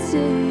to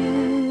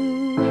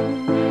you.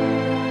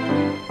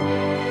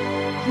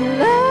 Your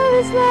love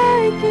is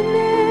like an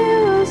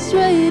arrow,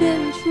 straight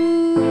and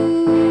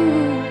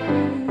true.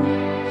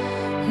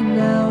 And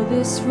now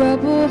this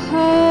rebel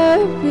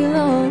heart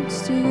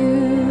belongs to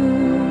you.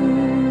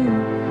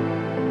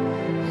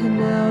 And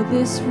now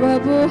this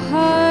rebel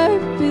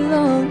heart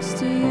belongs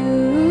to you.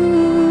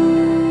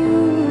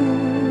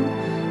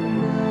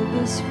 Now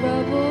this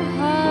rebel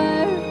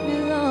heart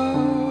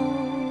belongs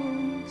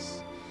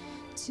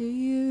to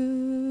you.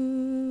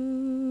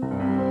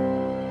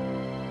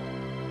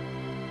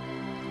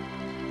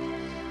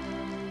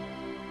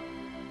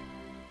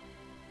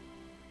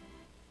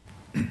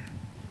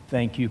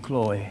 Thank you,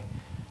 Chloe.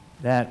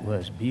 That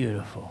was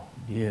beautiful,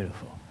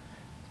 beautiful.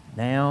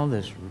 Now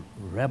this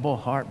rebel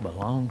heart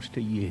belongs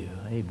to you.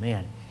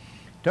 Amen.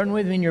 Turn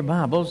with me in your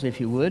Bibles, if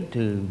you would,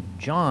 to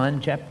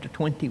John chapter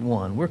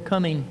 21. We're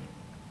coming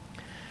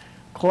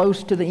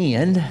close to the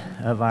end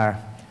of our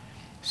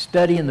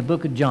study in the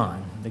book of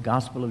John, the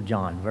Gospel of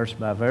John, verse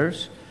by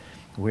verse.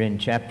 We're in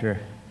chapter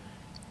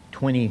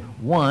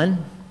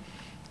 21,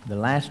 the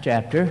last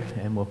chapter,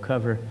 and we'll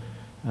cover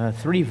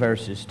 3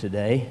 verses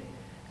today.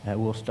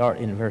 We'll start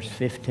in verse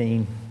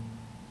 15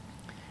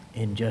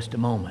 in just a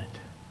moment.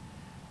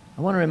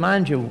 I want to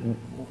remind you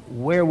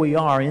where we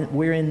are.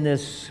 We're in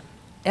this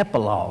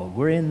epilogue.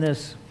 We're in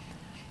this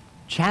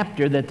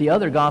chapter that the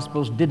other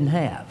Gospels didn't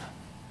have.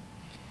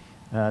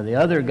 The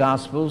other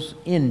Gospels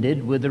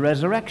ended with the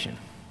resurrection.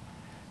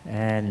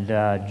 And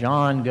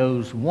John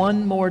goes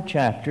one more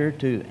chapter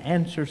to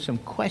answer some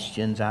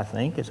questions, I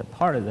think, as a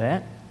part of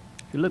that.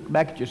 If you look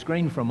back at your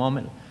screen for a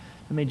moment,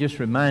 let me just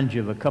remind you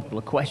of a couple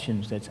of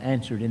questions that's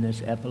answered in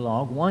this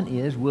epilogue. One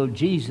is, will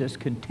Jesus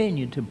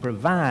continue to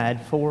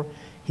provide for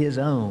his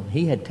own?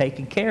 He had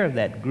taken care of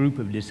that group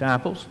of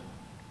disciples,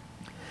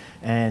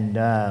 and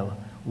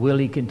will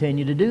he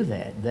continue to do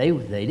that? They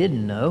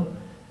didn't know,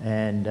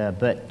 and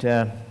but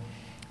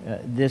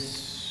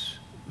this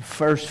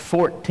first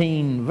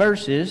 14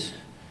 verses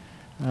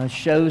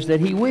shows that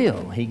he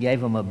will. He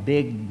gave them a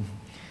big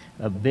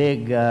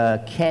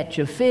catch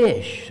of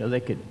fish so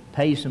they could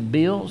pay some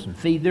bills and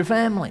feed their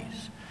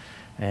families.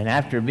 And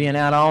after being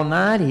out all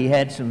night, he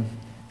had some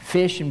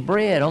fish and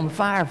bread on the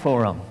fire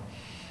for them.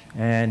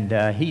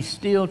 And he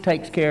still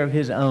takes care of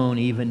his own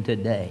even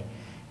today.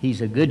 He's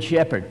a good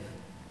shepherd,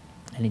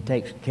 and he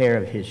takes care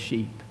of his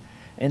sheep.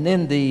 And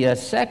then the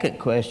second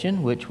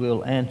question, which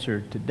we'll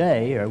answer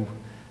today or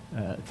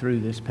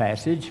through this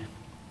passage,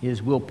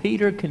 is will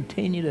Peter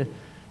continue to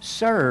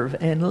serve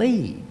and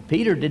lead?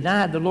 Peter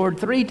denied the Lord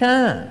 3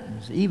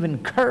 times,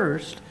 even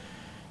cursed,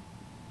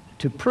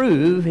 to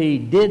prove he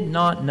did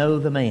not know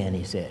the man,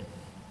 he said.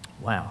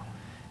 Wow.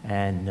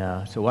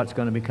 And so what's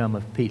going to become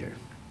of Peter?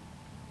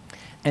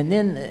 And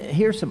then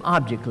here's some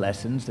object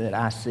lessons that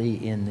I see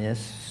in this,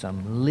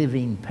 some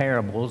living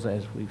parables,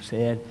 as we've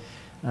said.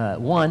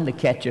 One, the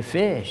catch of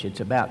fish. It's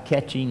about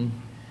catching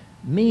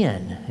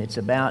men. It's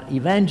about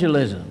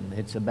evangelism.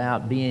 It's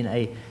about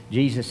being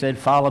Jesus said,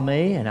 follow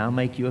me and I'll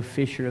make you a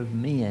fisher of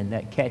men.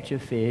 That catch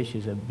of fish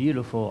is a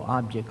beautiful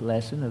object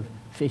lesson of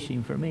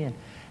fishing for men.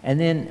 And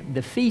then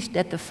the feast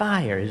at the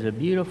fire is a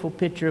beautiful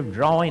picture of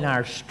drawing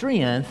our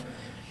strength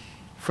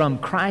from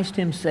Christ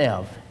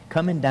himself.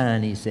 Come and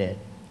dine, he said.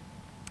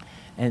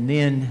 And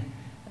then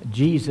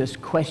Jesus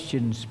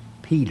questions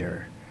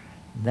Peter.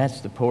 That's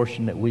the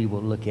portion that we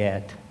will look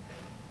at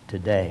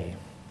today.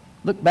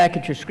 Look back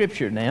at your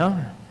scripture now.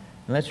 And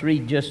let's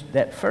read just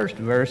that first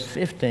verse,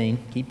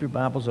 15. Keep your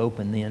Bibles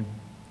open then.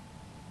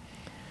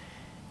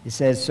 It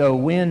says, so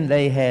when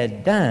they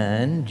had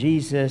done,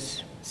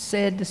 Jesus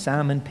said to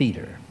Simon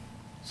Peter,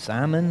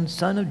 Simon,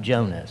 son of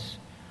Jonas,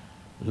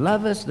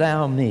 lovest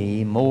thou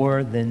me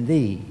more than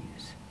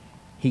these?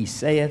 He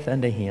saith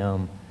unto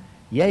him,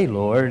 yea,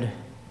 Lord,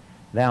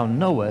 thou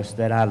knowest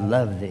that I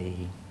love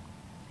thee.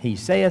 He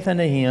saith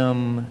unto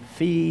him,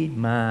 feed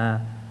my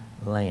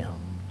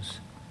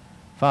lambs.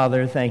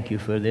 Father, thank you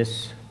for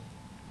this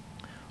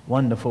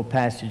wonderful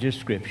passage of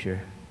Scripture.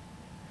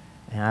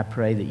 And I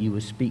pray that you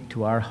would speak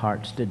to our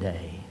hearts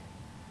today.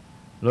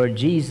 Lord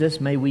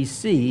Jesus, may we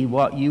see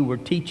what you were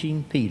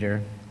teaching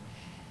Peter,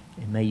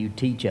 and may you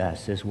teach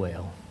us as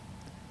well.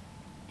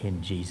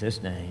 In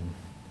Jesus' name,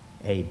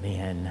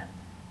 amen,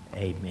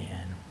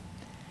 amen.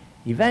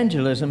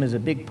 Evangelism is a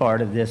big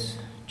part of this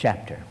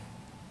chapter.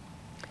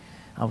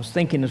 I was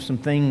thinking of some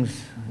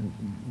things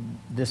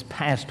this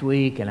past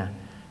week, and I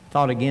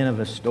thought again of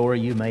a story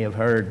you may have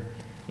heard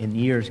in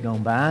years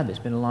gone by. It's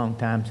been a long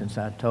time since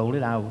I told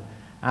it.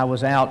 I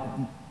was out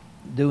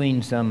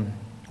doing some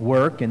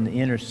work in the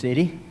inner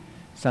city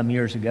some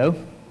years ago,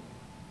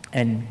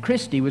 and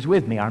Christy was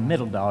with me, our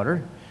middle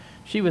daughter.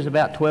 She was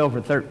about 12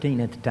 or 13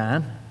 at the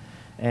time,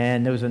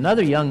 and there was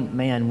another young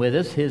man with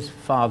us. His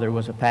father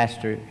was a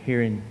pastor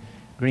here in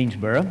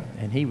Greensboro,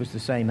 and he was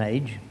the same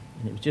age,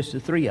 and it was just the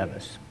 3 of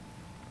us.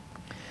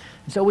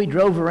 And so we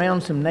drove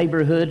around some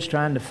neighborhoods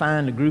trying to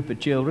find a group of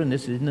children.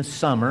 This is in the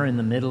summer, in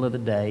the middle of the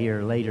day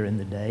or later in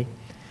the day.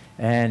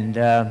 And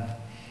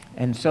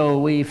And so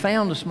we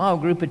found a small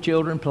group of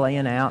children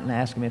playing out and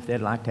asked them if they'd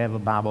like to have a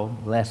Bible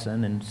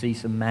lesson and see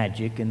some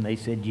magic, and they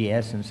said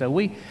yes. And so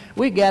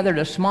we gathered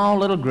a small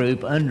little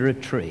group under a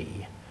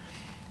tree.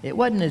 It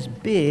wasn't as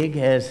big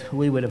as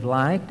we would have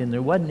liked, and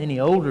there wasn't any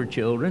older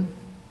children,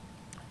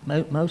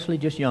 mostly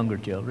just younger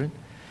children.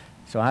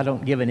 So I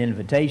don't give an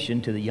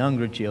invitation to the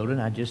younger children.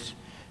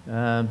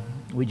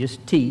 We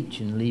just teach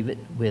and leave it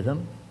with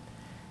them.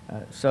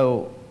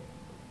 So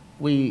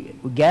we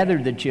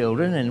gathered the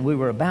children, and we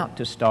were about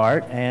to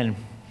start, and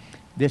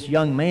this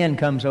young man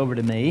comes over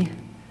to me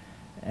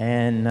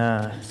and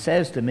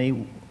says to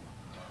me,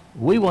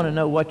 "We want to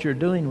know what you're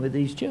doing with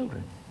these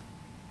children."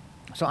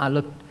 So I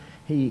looked,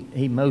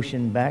 he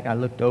motioned back, I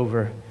looked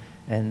over,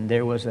 and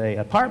there was an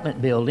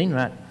apartment building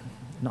right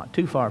not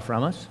too far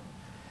from us,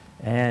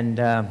 and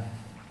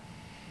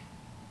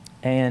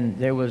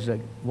there was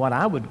what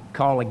I would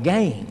call a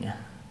gang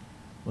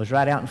was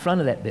right out in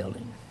front of that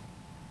building.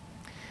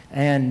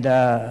 And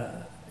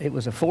it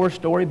was a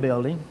 4-story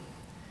building,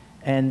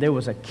 and there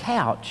was a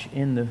couch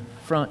in the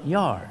front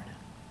yard.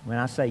 When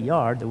I say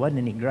yard, there wasn't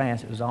any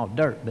grass, it was all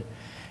dirt.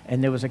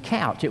 And there was a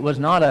couch. It was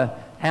not an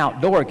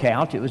outdoor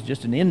couch, it was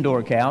just an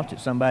indoor couch that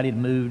somebody had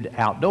moved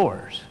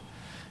outdoors.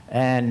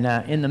 And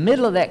in the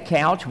middle of that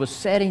couch was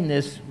sitting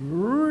this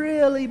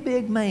really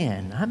big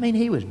man. I mean,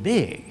 he was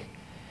big.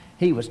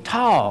 He was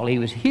tall, he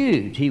was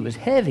huge, he was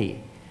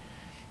heavy.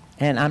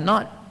 And I'm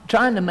not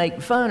trying to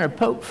make fun or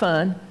poke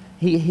fun.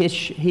 He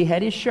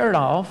had his shirt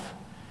off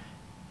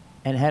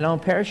and had on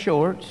a pair of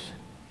shorts,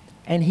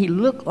 and he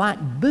looked like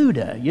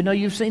Buddha. You know,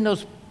 you've seen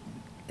those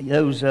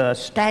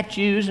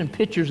statues and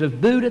pictures of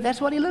Buddha. That's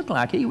what he looked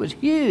like. He was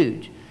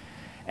huge.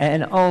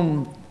 And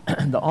on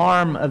the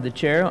arm of the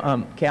chair,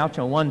 couch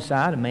on one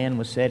side, a man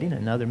was sitting.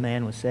 Another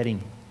man was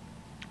sitting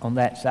on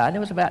that side. There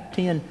was about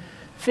 10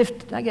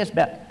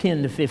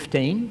 to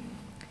 15.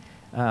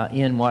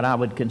 In what I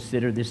would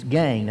consider this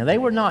gang. Now, they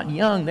were not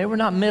young. They were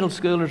not middle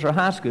schoolers or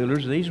high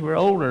schoolers. These were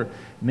older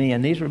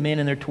men. These were men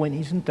in their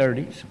 20s and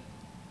 30s.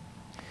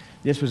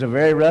 This was a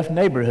very rough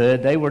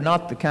neighborhood. They were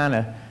not the kind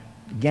of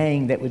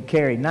gang that would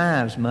carry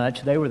knives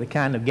much. They were the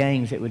kind of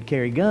gangs that would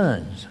carry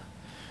guns.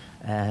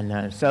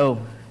 And so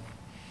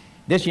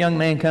this young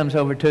man comes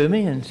over to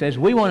me and says,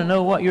 "We want to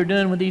know what you're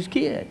doing with these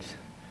kids."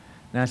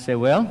 And I said,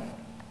 "Well,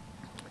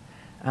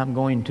 I'm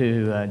going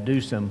to do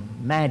some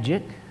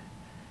magic,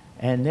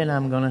 and then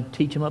I'm going to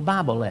teach him a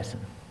Bible lesson."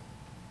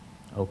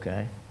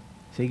 Okay.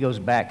 So he goes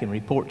back and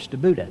reports to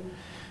Buddha.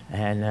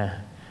 And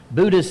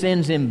Buddha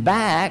sends him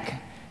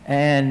back,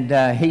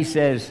 and he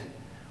says,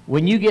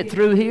 "When you get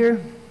through here,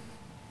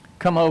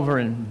 come over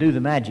and do the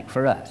magic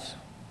for us."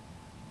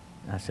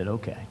 I said,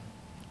 "Okay."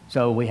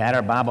 So we had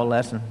our Bible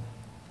lesson,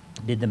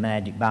 did the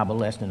magic Bible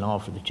lesson and all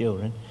for the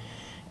children.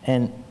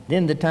 And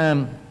then the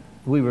time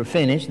we were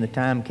finished, and the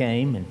time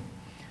came, and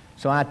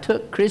so I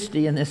took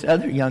Christy and this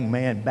other young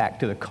man back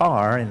to the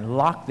car and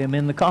locked them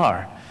in the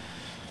car.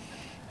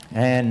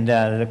 And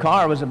the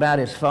car was about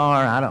as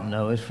far, I don't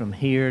know, as from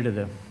here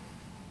to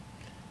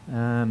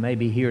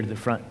maybe here to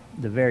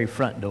the very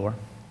front door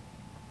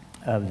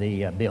of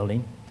the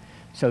building.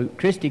 So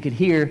Christy could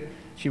hear.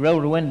 She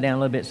rolled her window down a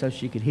little bit so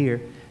she could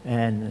hear.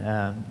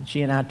 And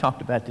she and I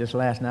talked about this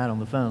last night on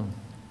the phone.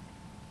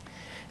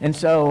 And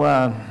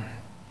so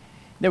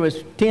there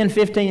was 10,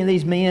 15 of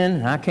these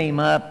men. I came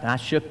up, I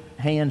shook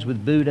hands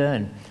with Buddha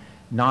and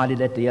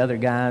nodded at the other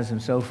guys and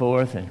so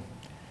forth, and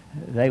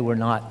they were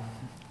not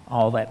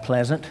all that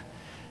pleasant.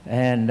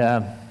 And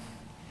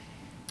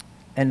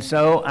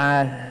so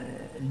I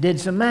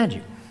did some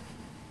magic,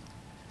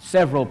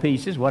 several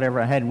pieces, whatever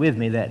I had with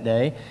me that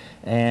day,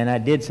 and I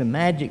did some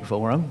magic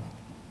for them.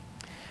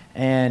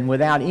 And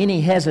without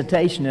any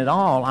hesitation at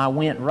all, I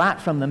went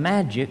right from the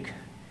magic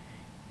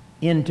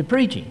into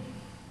preaching,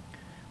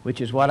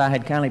 which is what I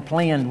had kind of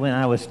planned when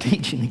I was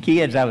teaching the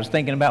kids. I was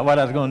thinking about what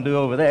I was going to do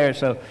over there,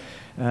 so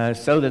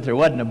that there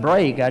wasn't a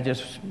break, I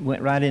just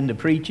went right into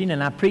preaching,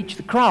 and I preached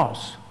the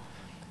cross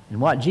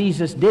and what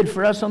Jesus did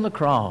for us on the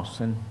cross.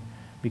 And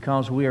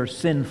because we are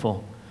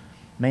sinful,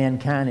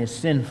 mankind is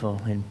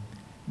sinful, and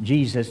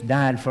Jesus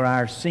died for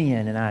our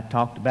sin, and I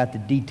talked about the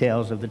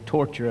details of the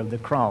torture of the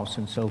cross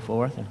and so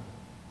forth. And,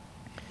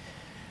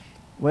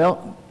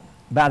 well,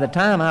 by the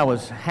time I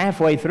was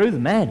halfway through the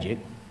magic,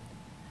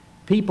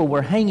 people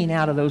were hanging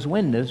out of those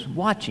windows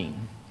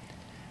watching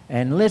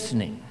and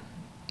listening.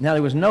 Now,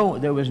 there was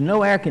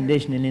no air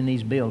conditioning in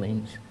these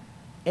buildings.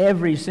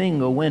 Every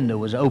single window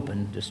was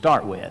open to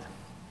start with.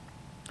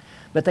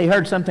 But they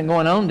heard something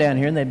going on down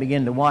here, and they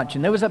began to watch.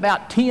 And there was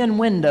about 10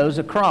 windows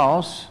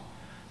across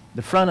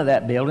the front of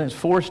that building. It's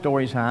 4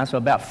 stories high, so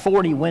about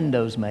 40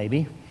 windows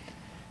maybe.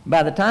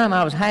 By the time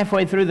I was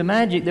halfway through the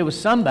magic, there was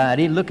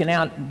somebody looking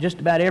out just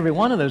about every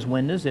one of those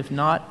windows, if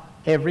not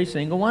every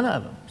single one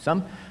of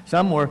them.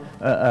 Some were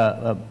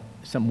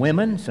some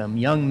women, some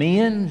young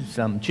men,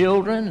 some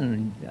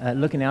children,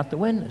 and looking out the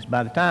windows.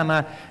 By the time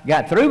I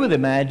got through with the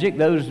magic,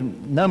 those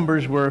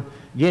numbers were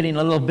getting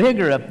a little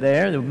bigger up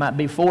there. There might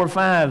be 4 or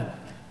 5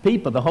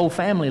 people, the whole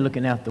family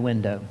looking out the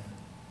window.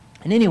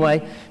 And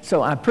anyway,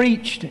 so I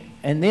preached,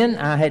 and then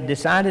I had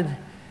decided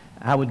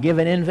I would give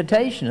an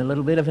invitation, a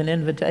little bit of an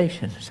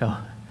invitation.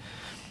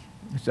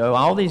 So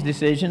all these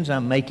decisions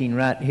I'm making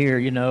right here,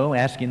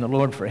 asking the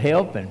Lord for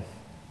help.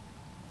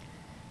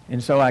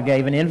 And so I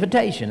gave an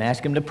invitation,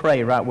 asked them to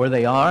pray right where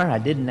they are. I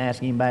didn't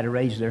ask anybody to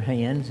raise their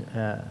hands.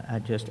 I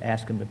just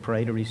asked them to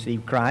pray to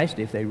receive Christ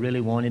if they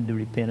really wanted to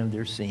repent of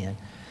their sin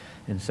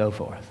and so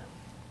forth.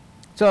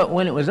 So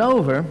when it was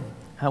over,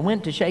 I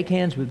went to shake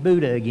hands with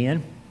Buddha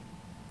again.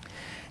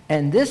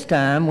 And this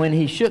time, when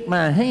he shook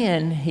my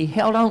hand, he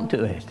held on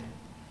to it.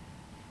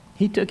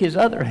 He took his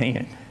other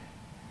hand,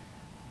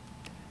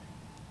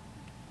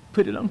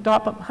 put it on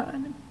top of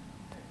mine,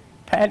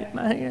 patted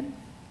my hand,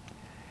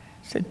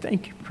 said,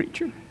 "Thank you,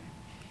 preacher.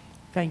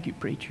 Thank you,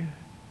 preacher."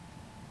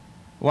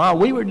 While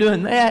we were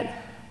doing that,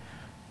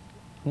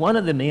 one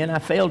of the men, I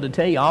failed to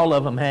tell you, all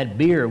of them had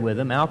beer with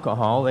them,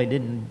 alcohol. They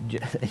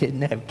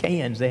didn't have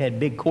cans. They had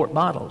big quart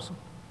bottles.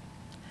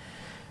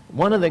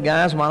 One of the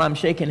guys, while I'm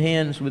shaking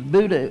hands with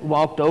Buddha,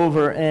 walked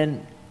over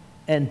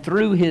and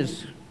threw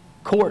his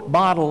quart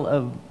bottle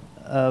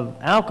of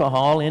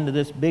alcohol into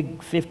this big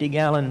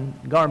 50-gallon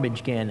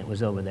garbage can that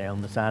was over there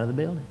on the side of the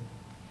building.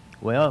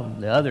 Well,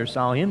 the others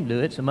saw him do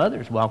it. Some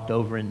others walked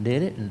over and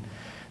did it, and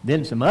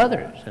then some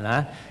others.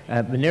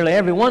 And nearly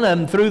every one of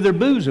them threw their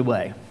booze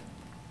away.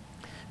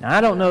 Now, I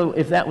don't know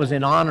if that was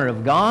in honor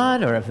of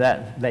God, or if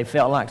they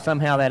felt like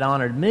somehow that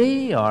honored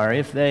me, or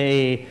if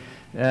they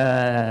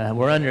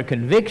were under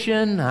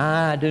conviction.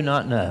 I do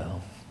not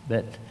know.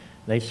 But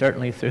they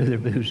certainly threw their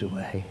booze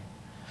away.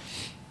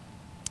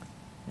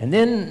 And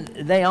then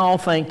they all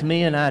thanked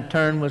me, and I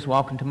was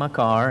walking to my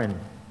car, and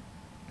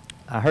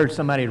I heard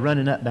somebody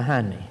running up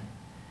behind me.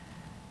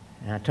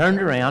 And I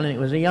turned around, and it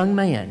was a young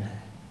man,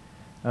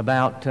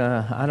 about,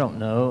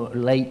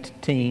 late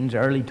teens,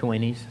 early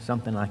 20s,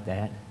 something like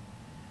that.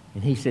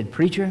 And he said,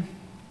 "Preacher,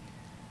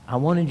 I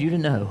wanted you to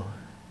know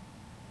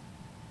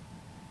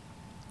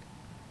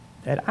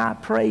that I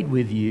prayed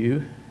with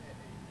you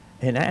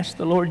and asked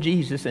the Lord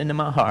Jesus into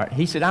my heart."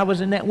 He said, "I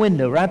was in that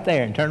window right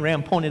there," and turned around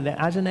and pointed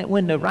that. "I was in that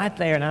window right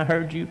there, and I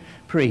heard you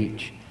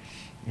preach.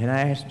 And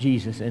I asked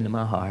Jesus into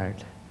my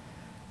heart."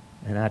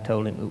 And I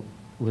told him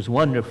it was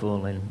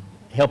wonderful, and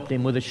helped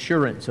him with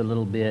assurance a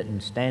little bit,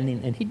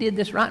 and he did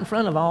this right in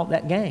front of all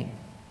that gang.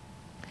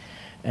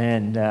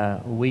 And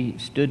we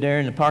stood there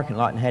in the parking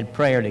lot and had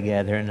prayer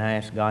together, and I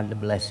asked God to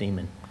bless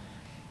him,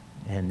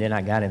 and then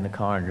I got in the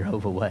car and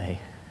drove away.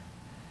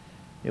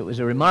 It was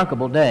a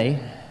remarkable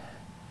day.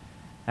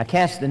 I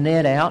cast the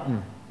net out,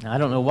 and I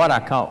don't know what I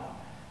caught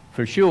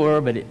for sure,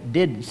 but it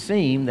did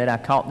seem that I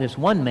caught this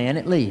one man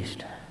at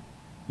least,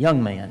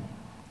 young man.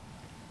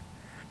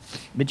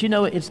 But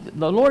it's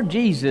the Lord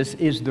Jesus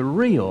is the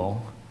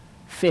real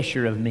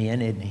fisher of men,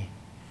 isn't he?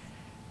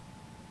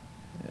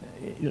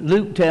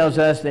 Luke tells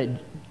us that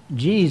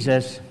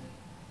Jesus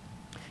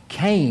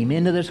came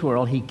into this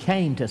world. He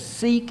came to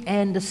seek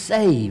and to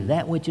save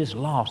that which is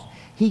lost.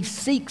 He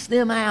seeks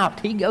them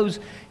out. He goes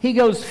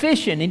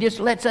fishing. He just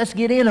lets us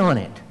get in on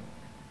it.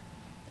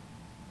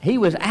 He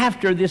was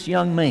after this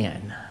young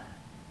man.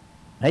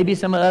 Maybe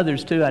some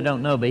others too, I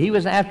don't know. But he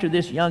was after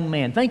this young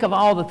man. Think of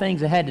all the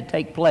things that had to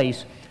take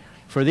place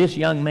for this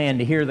young man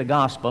to hear the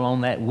gospel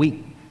on that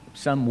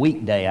some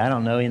weekday, I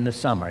don't know, in the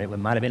summer. It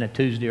might have been a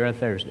Tuesday or a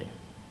Thursday.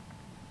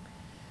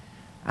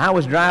 I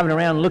was driving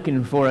around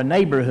looking for a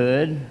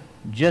neighborhood,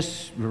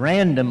 just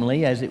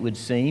randomly, as it would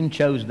seem,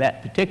 chose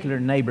that particular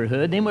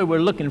neighborhood. Then we were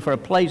looking for a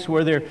place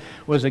where there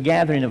was a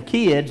gathering of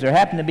kids. There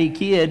happened to be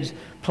kids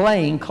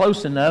playing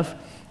close enough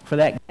for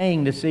that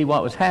gang to see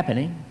what was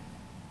happening.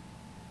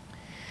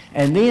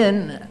 And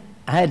then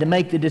I had to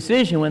make the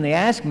decision when they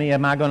asked me,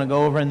 am I going to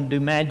go over and do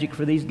magic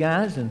for these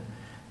guys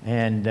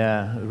and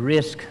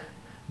risk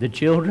the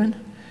children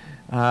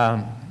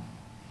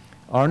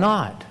or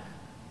not?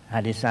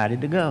 I decided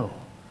to go.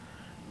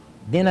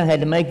 Then I had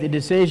to make the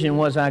decision,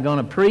 was I going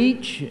to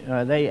preach?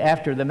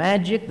 After the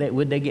magic,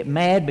 would they get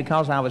mad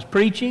because I was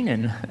preaching?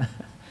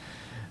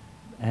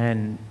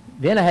 And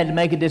then I had to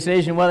make a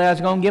decision whether I was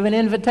going to give an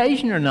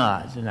invitation or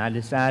not. And I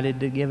decided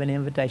to give an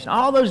invitation.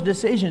 All those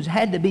decisions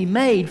had to be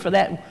made for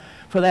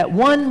that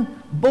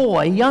one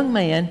boy, young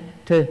man,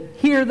 to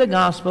hear the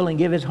gospel and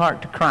give his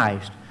heart to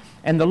Christ.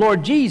 And the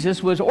Lord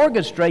Jesus was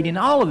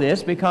orchestrating all of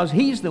this because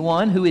he's the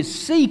one who is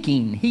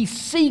seeking. He's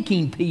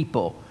seeking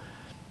people.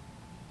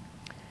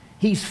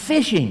 He's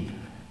fishing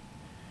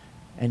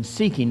and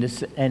seeking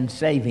and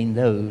saving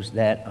those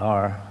that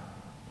are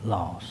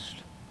lost.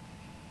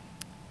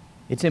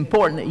 It's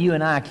important that you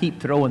and I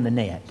keep throwing the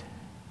net.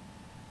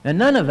 Now,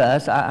 none of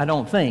us, I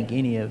don't think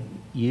any of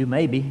you,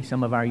 maybe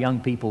some of our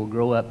young people will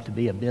grow up to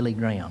be a Billy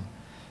Graham.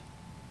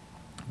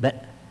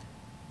 But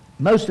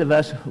most of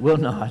us will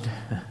not.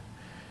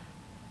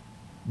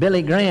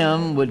 Billy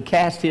Graham would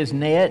cast his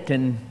net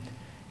and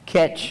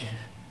catch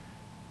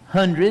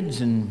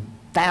hundreds and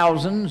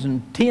thousands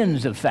and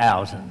tens of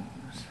thousands.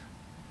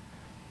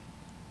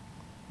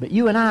 But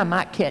you and I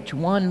might catch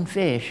one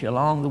fish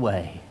along the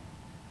way,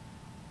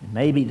 and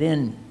maybe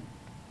then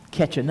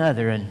catch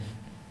another, and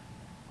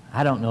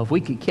I don't know, if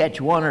we could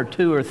catch one or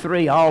two or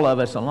three, all of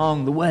us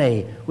along the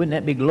way, wouldn't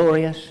that be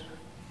glorious?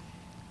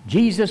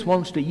 Jesus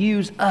wants to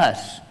use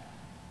us.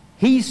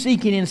 He's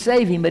seeking and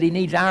saving, but He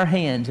needs our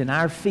hands and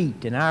our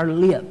feet and our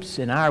lips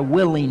and our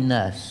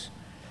willingness.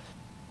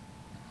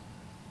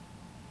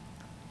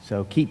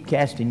 So keep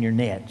casting your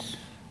nets.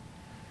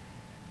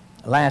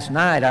 Last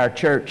night, our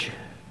church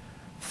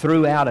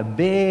threw out a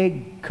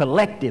big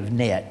collective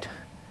net.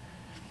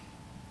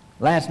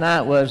 Last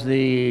night was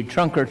the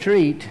trunk or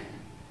treat,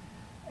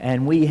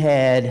 and we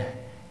had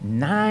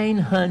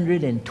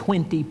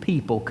 920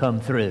 people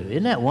come through.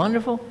 Isn't that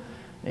wonderful?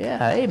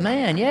 Yeah,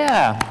 amen,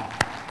 yeah.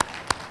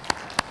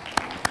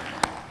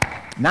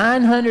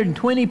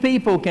 920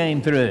 people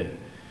came through.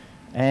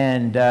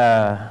 And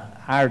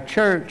our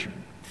church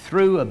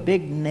threw a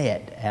big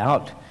net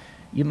out.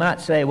 You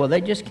might say, well,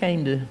 they just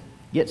came to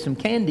get some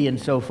candy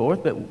and so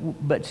forth,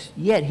 but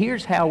yet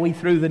here's how we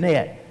threw the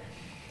net.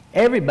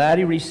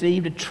 Everybody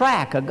received a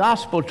tract, a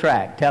gospel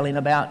tract, telling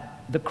about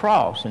the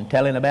cross and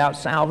telling about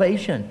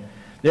salvation.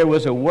 There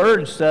was a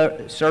word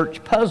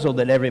search puzzle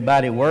that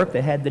everybody worked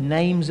that had the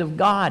names of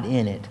God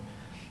in it.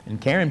 And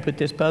Karen put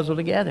this puzzle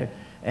together.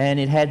 And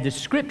it had the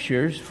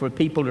scriptures for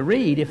people to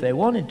read, if they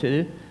wanted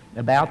to,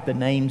 about the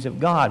names of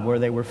God, where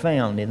they were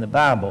found in the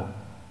Bible.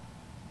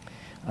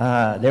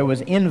 There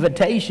was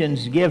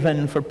invitations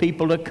given for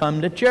people to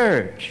come to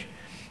church.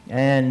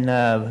 And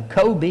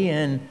Kobe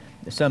and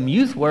some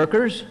youth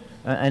workers,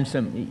 and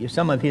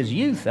some of his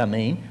youth,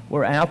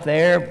 were out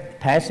there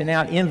passing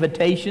out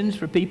invitations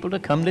for people to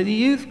come to the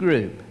youth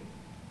group.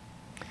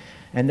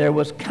 And there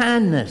was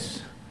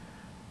kindness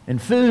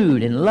and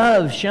food and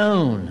love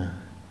shown.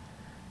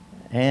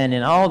 And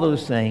in all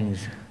those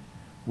things,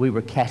 we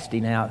were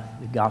casting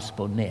out the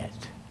gospel net.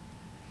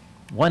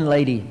 One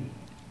lady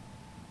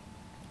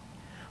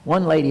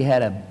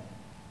had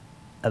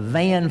a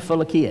van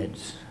full of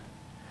kids.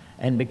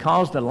 And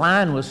because the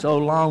line was so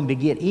long to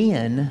get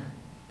in,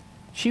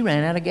 she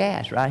ran out of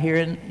gas right here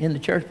in the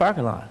church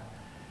parking lot.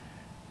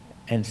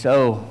 And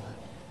so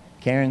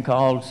Karen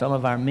called some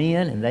of our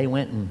men, and they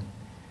went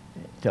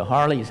to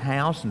Harley's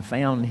house and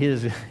found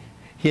his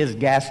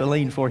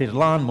gasoline for his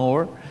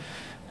lawnmower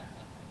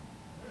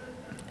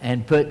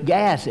and put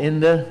gas in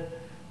the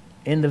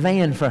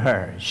van for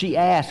her. She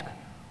asked,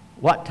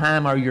 "What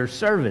time are your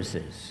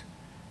services?"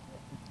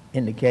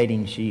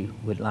 indicating she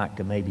would like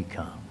to maybe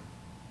come.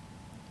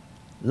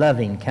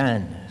 Loving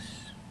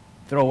kindness,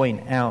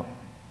 throwing out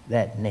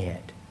that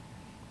net.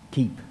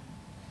 Keep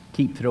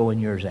throwing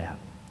yours out.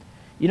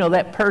 You know,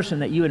 that person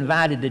that you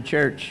invited to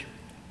church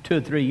 2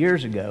 or 3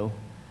 years ago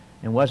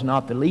and was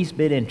not the least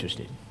bit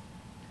interested,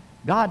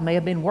 God may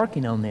have been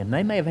working on them.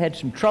 They may have had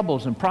some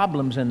troubles and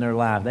problems in their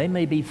life. They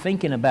may be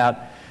thinking about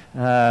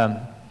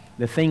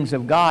the things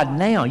of God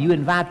now. You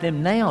invite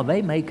them now,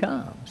 they may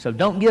come. So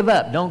don't give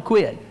up. Don't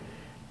quit.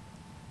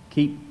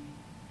 Keep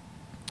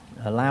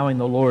allowing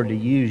the Lord to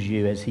use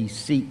you as He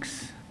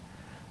seeks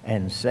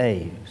and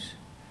saves.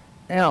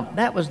 Now,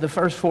 that was the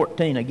first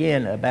 14,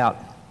 again,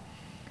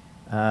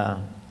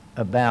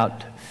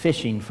 about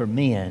fishing for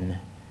men.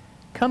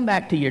 Come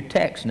back to your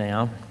text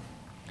now.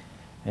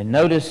 And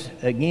notice,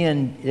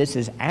 again, this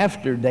is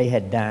after they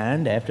had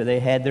dined, after they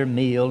had their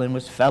meal and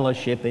was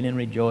fellowshipping and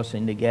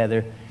rejoicing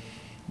together.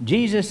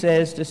 Jesus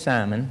says to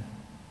Simon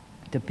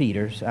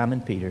Peter,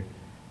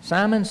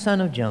 "Simon,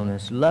 son of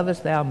Jonas,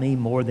 lovest thou me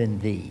more than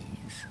these?"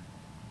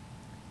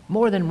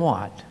 More than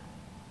what?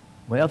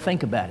 Well,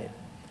 think about it.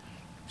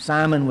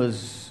 Simon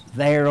was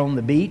there on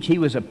the beach. He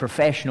was a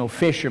professional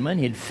fisherman.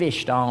 He'd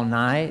fished all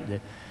night.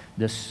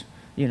 The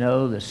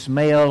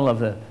smell of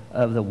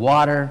the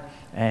water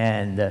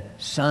and the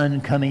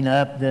sun coming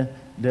up,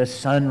 the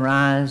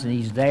sunrise, and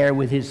he's there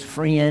with his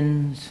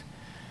friends,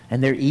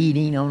 and they're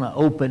eating on an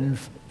open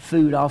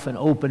food off an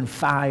open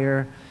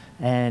fire.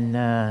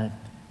 And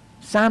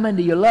Simon,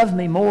 do you love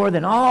me more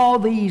than all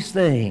these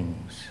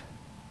things?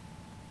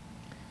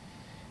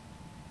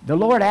 The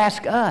Lord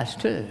asks us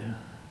too.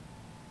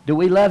 Do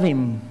we love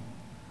Him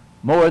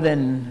more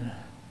than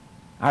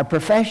our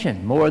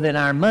profession, more than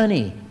our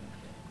money,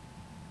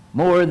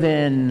 more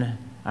than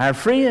our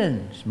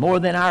friends, more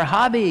than our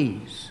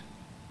hobbies,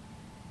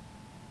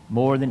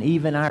 more than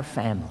even our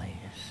families?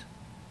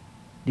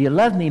 Do you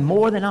love me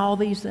more than all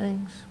these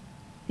things?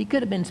 He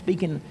could have been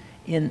speaking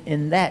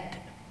in that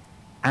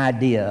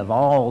idea of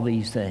all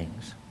these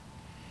things.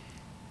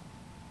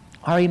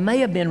 Or he may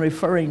have been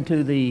referring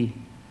to the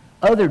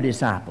other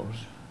disciples.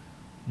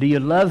 Do you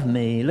love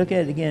me? Look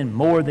at it again,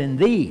 more than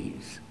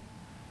these.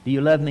 Do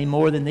you love me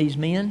more than these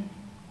men?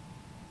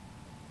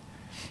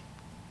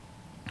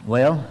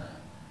 Well,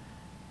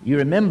 you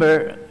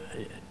remember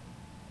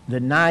the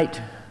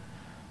night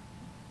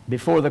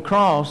before the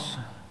cross,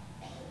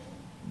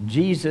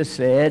 Jesus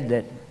said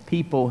that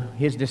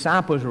his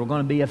disciples were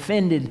going to be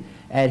offended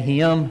at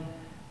him,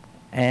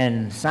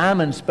 and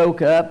Simon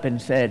spoke up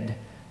and said,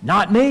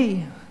 "Not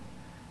me,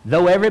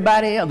 though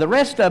everybody else, the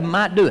rest of them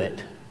might do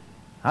it."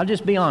 I'll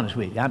just be honest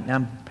with you.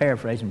 I'm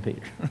paraphrasing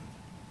Peter.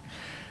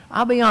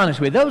 I'll be honest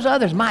with you. Those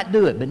others might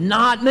do it, but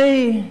not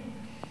me.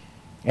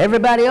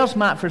 Everybody else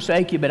might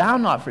forsake you, but I'll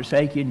not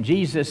forsake you. And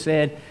Jesus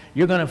said,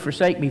 you're going to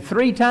forsake me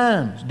 3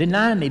 times,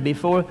 deny me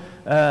before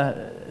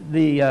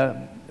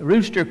the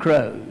rooster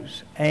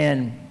crows.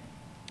 And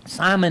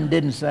Simon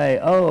didn't say,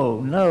 oh,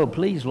 no,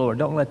 please, Lord,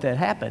 don't let that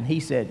happen. He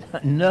said,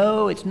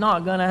 no, it's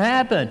not going to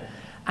happen.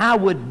 I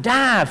would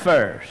die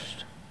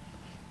first.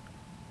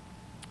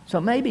 So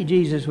maybe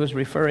Jesus was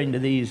referring to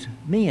these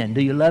men.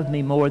 Do you love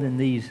me more than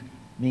these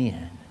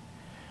men?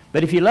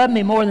 But if you love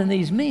me more than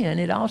these men,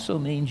 it also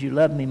means you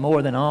love me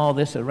more than all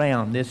this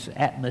around, this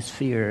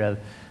atmosphere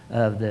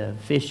of the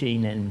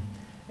fishing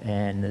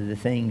and the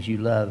things you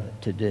love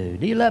to do.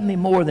 Do you love me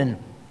more than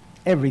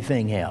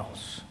everything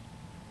else?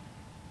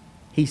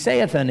 He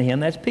saith unto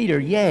him, that's Peter,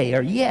 yea,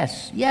 or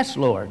yes, yes,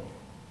 Lord.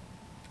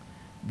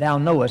 Thou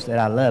knowest that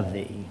I love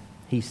thee.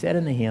 He said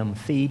unto him,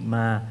 feed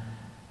my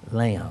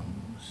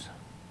lambs.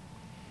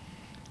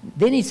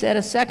 Then he said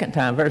a second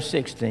time, verse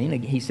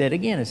 16, he said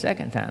again a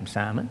second time,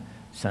 Simon,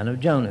 son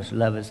of Jonas,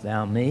 lovest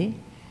thou me?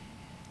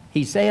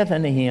 He saith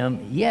unto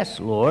him, yes,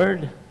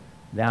 Lord,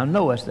 thou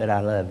knowest that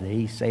I love thee.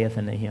 He saith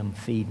unto him,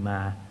 feed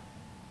my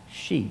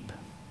sheep.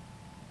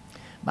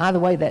 By the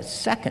way, that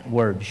second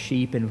word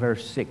sheep in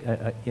verse 6,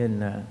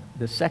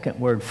 the second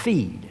word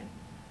feed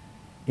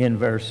in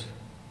verse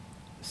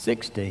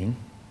 16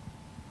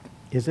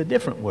 is a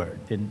different word.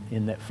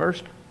 In that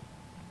first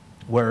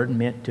word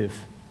meant to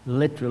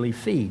literally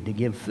feed, to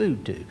give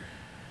food to.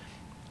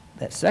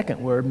 That second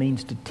word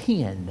means to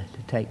tend,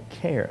 to take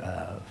care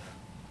of.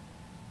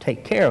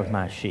 Take care of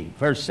my sheep.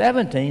 Verse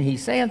 17, he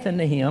saith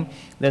unto him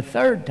the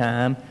third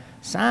time,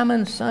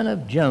 Simon, son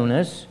of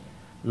Jonas,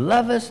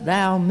 lovest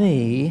thou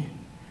me?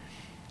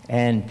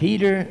 And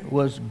Peter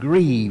was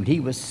grieved. He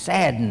was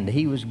saddened.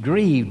 He was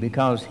grieved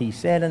because he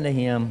said unto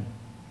him,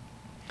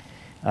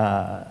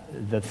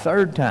 the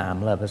third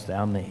time, lovest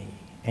thou me?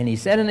 And he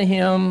said unto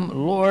him,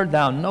 Lord,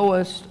 thou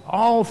knowest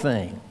all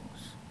things.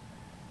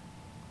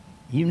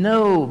 You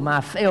know my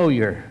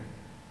failure.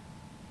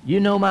 You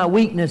know my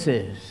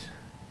weaknesses.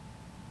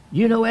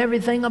 You know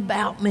everything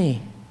about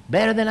me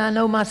better than I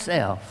know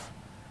myself.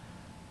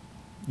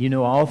 You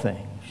know all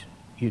things.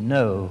 You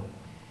know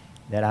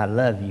that I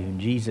love you. And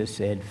Jesus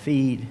said,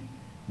 feed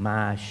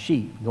my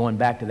sheep. Going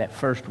back to that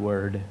first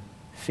word,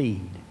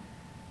 feed.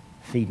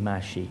 Feed my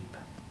sheep.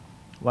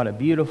 What a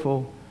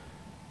beautiful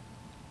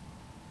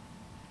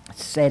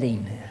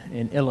setting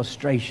and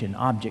illustration,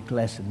 object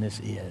lesson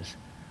this is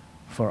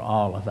for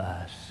all of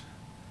us.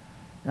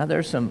 Now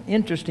there's some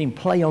interesting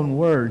play on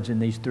words in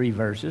these 3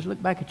 verses.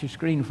 Look back at your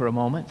screen for a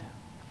moment.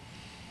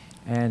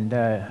 And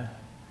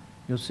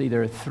you'll see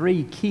there are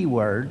 3 key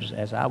words,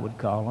 as I would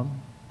call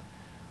them,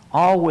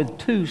 all with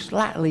 2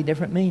 slightly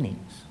different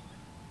meanings.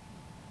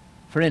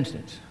 For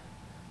instance,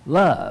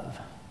 love.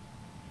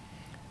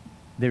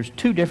 There's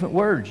 2 different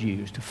words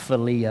used,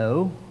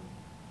 phileo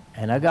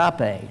and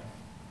agape.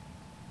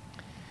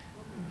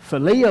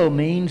 Phileo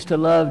means to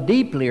love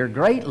deeply or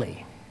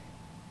greatly.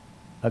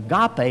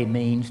 Agape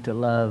means to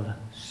love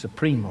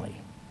supremely.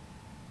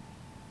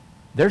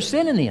 They're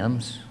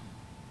synonyms.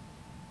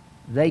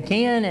 They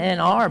can and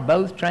are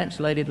both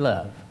translated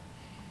love.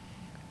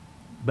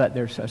 But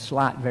there's a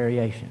slight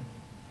variation.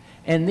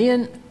 And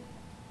then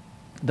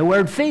the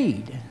word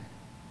feed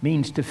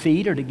means to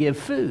feed or to give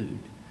food.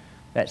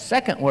 That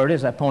second word,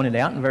 as I pointed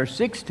out in verse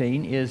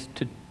 16, is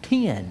to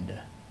tend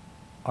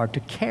or to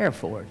care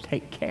for,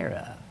 take care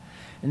of.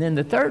 And then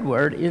the third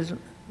word is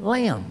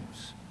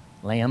lambs.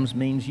 Lambs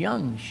means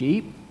young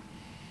sheep.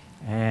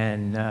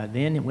 And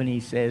then when he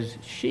says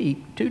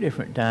sheep 2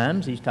 different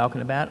times, he's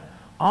talking about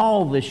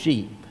all the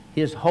sheep,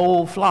 his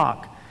whole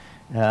flock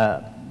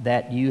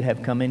that you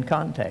have come in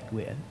contact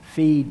with.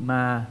 Feed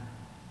my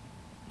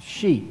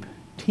sheep.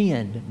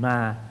 Tend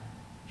my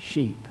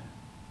sheep.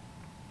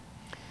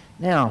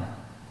 Now,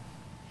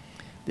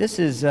 this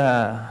is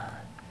an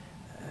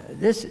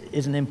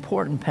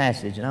important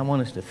passage, and I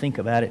want us to think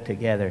about it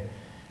together,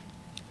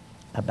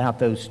 about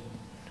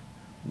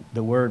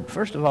the word,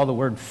 first of all, the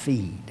word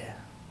feed.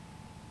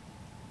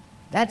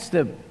 That's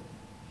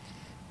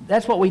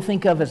what we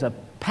think of as a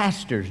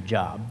pastor's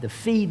job, to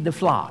feed the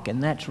flock,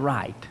 and that's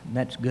right, and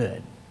that's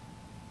good.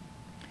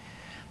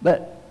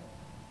 But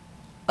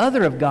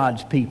other of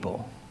God's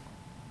people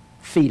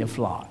feed a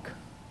flock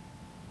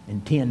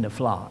and tend a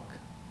flock.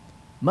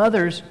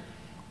 Mothers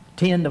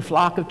tend a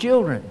flock of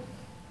children,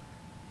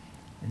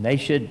 and they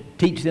should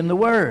teach them the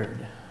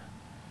Word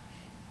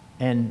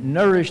and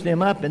nourish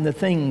them up in the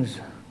things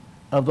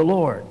of the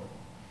Lord.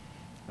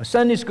 A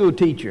Sunday school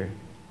teacher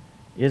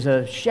is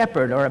a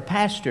shepherd or a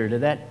pastor to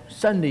that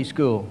Sunday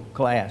school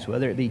class,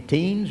 whether it be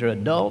teens or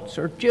adults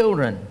or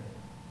children.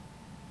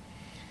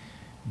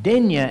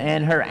 Denya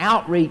and her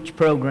outreach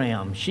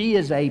program, she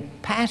is a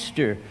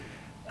pastor,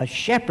 a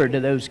shepherd to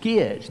those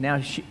kids.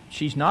 Now,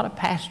 she's not a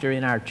pastor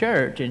in our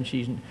church, and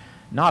she's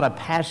not a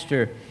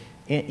pastor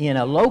in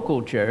a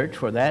local church,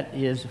 for that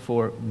is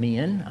for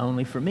men,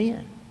 only for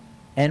men.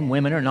 And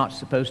women are not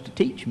supposed to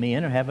teach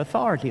men or have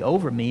authority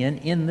over men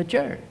in the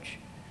church.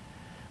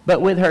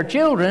 But with her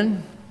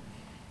children,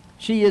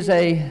 she is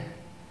a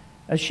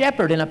a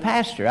shepherd and a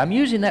pastor. I'm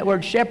using that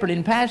word shepherd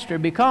and pastor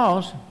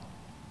because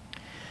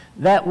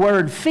that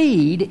word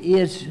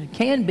feed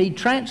can be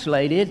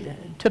translated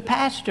to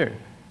pastor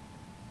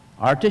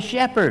or to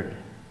shepherd.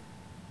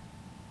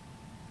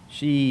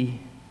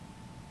 She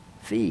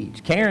feeds.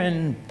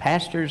 Karen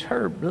pastors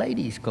her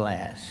ladies'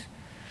 class.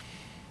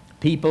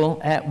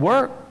 People at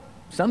work,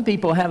 some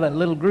people have a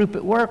little group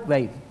at work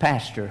they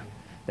pastor,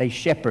 they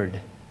shepherd.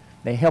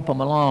 They help them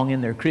along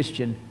in their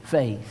Christian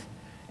faith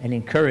and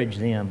encourage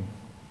them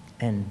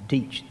and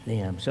teach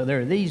them. So there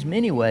are these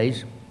many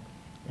ways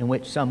in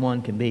which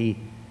someone can be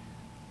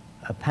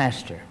a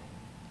pastor.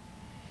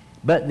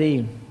 But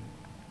the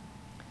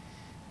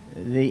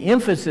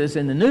emphasis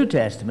in the New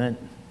Testament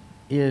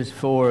is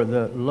for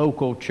the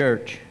local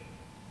church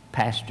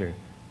pastor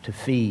to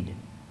feed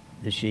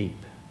the sheep.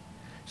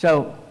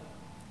 So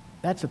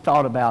that's a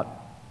thought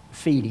about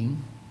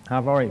feeding.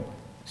 I've already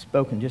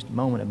spoken just a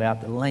moment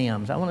about the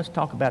lambs. I want us to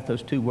talk about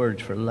those two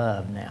words for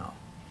love now.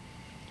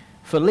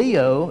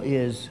 Phileo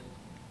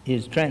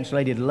is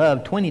translated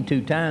love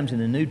 22 times in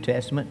the New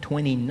Testament.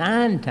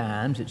 29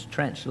 times it's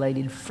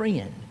translated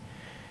friend.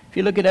 If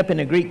you look it up in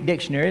a Greek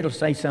dictionary, it'll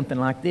say something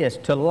like this: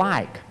 to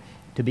like,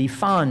 to be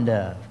fond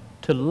of,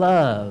 to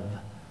love,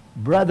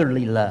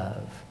 brotherly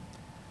love,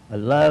 a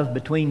love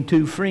between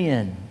two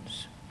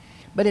friends.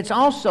 But it's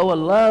also a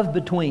love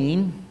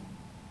between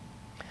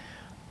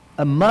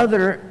a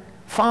mother,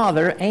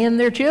 father, and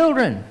their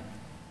children,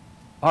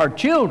 or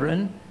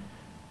children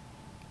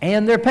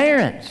and their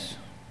parents.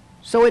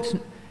 So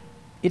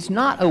it's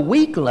not a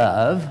weak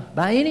love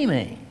by any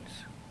means,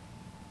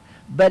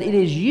 but it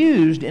is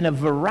used in a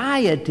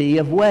variety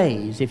of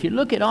ways. If you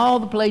look at all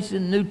the places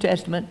in the New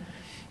Testament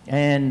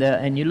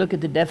and you look at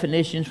the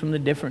definitions from the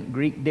different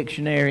Greek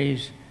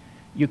dictionaries,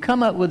 you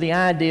come up with the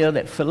idea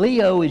that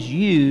phileo is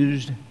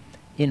used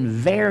in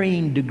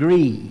varying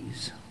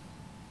degrees.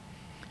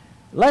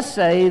 Let's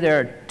say there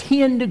are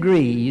 10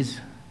 degrees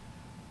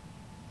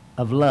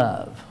of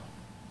love,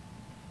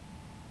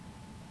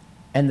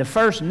 and the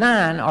first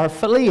 9 are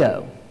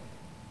phileo,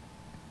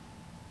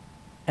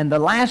 and the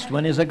last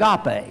one is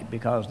agape,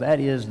 because that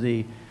is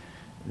the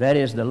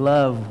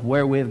love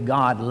wherewith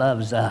God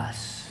loves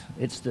us.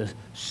 It's the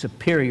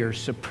superior,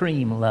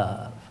 supreme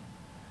love.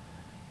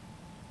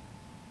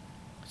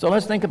 So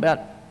let's think about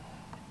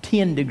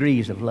 10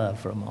 degrees of love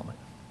for a moment.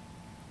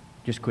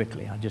 Just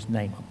quickly, I'll just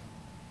name them.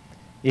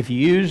 If you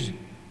use,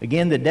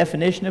 again, the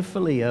definition of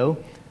phileo,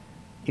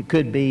 it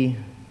could be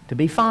to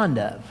be fond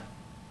of,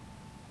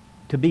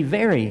 to be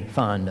very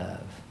fond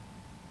of,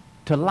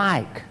 to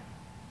like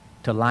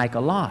a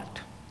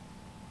lot,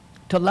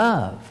 to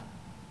love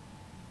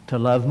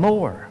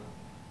more,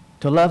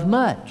 to love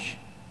much,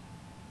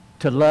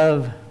 to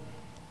love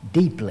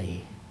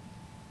deeply,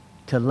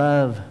 to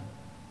love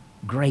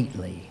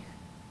greatly.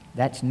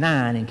 That's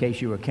 9 in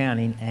case you were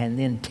counting. And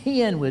then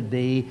 10 would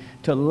be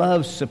to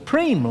love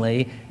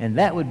supremely, and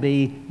that would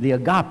be the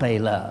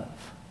agape love.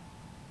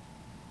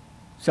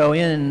 So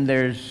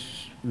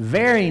there's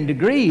varying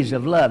degrees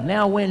of love.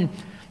 Now when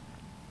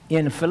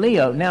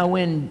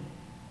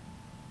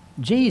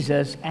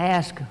Jesus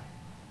asked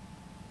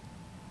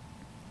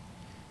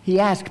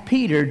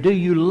Peter, do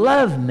you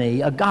love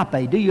me,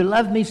 agape, do you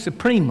love me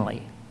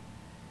supremely?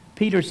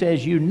 Peter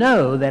says, you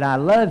know that I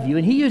love you.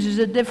 And he uses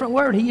a different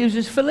word. He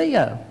uses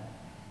phileo.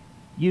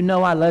 You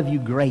know I love you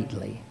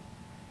greatly.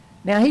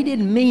 Now, he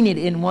didn't mean it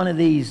in one of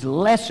these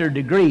lesser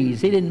degrees.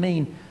 He didn't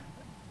mean,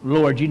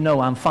 Lord, you know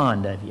I'm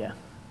fond of you.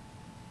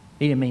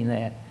 He didn't mean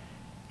that.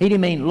 He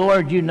didn't mean,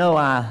 Lord, you know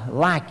I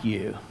like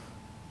you.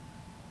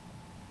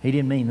 He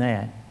didn't mean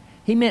that.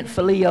 He meant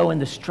phileo in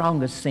the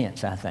strongest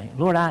sense, I think.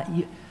 Lord,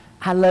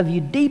 I love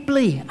you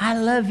deeply. I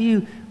love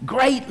you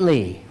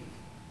greatly.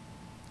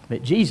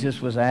 But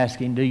Jesus was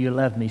asking, do you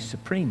love me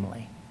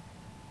supremely?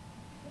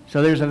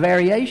 So there's a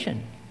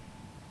variation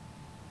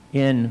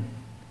in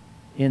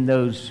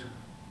those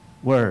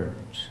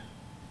words.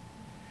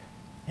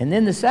 And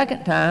then the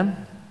second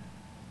time,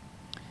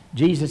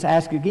 Jesus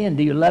asked again,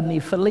 do you love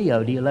me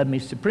phileo? Do you love me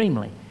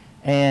supremely?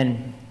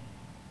 And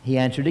he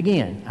answered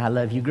again, I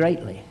love you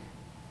greatly.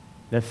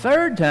 The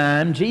third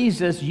time,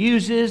 Jesus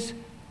uses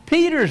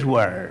Peter's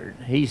word.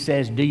 He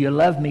says, do you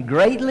love me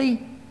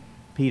greatly?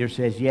 Peter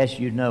says, yes,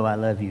 you know I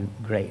love you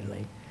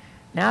greatly.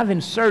 Now, I've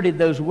inserted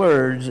those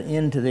words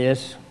into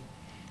this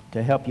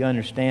to help you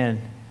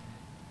understand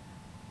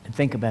and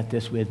think about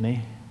this with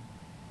me.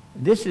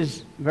 This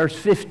is verse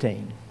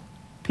 15.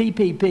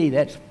 PPP,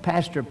 that's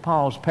Pastor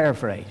Paul's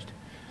paraphrased.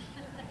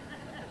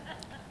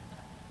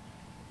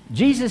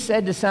 Jesus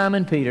said to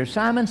Simon Peter,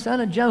 Simon, son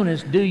of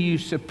Jonas, do you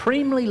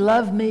supremely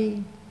love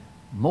me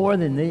more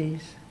than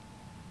these?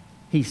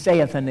 He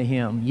saith unto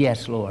him,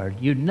 yes,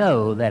 Lord, you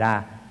know that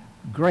I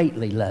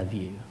greatly love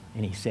you.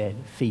 And he said,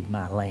 feed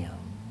my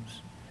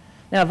lambs.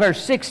 Now,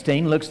 verse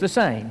 16 looks the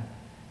same.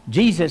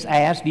 Jesus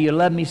asked, do you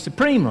love me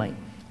supremely?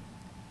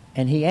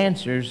 And he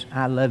answers,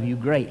 I love you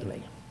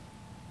greatly.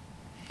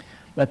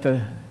 But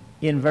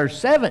in verse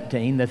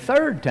 17, the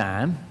third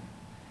time,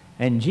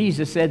 and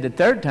Jesus said the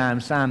third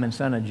time, Simon,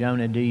 son of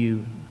Jonah, do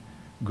you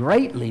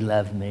greatly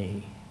love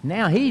me?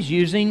 Now he's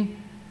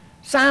using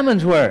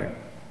Simon's word.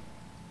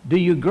 Do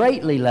you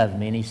greatly love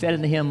me? And he said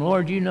unto him,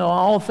 Lord, you know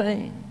all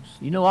things.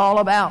 You know all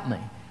about me.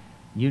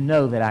 You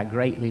know that I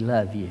greatly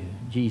love you.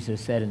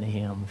 Jesus said unto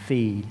him,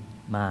 feed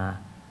my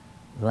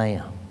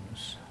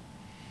lambs.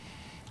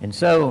 And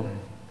so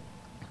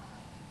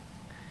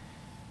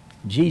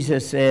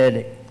Jesus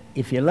said,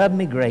 if you love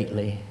me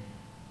greatly,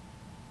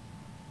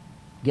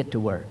 get to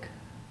work.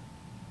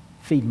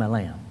 Feed my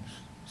lambs.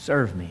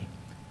 Serve me.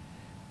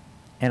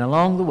 And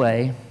along the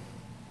way,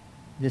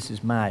 this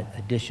is my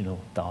additional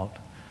thought,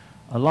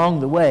 along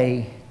the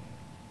way,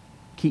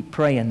 keep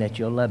praying that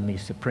you'll love me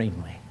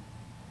supremely.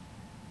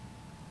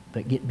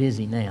 But get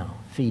busy now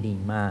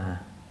feeding my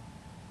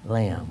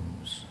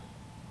lambs.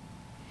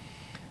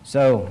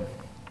 So,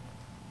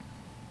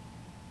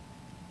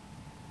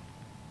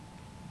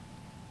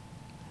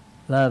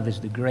 love is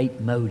the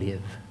great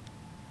motive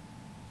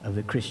of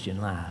the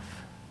Christian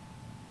life.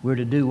 We're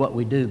to do what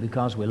we do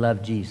because we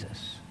love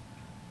Jesus.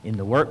 In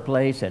the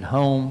workplace, at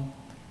home,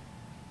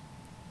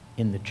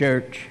 in the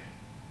church,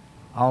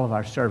 all of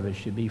our service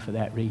should be for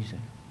that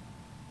reason.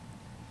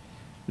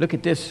 Look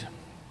at this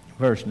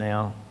verse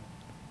now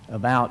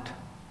about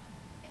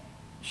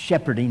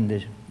shepherding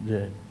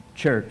the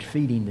church,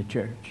 feeding the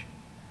church.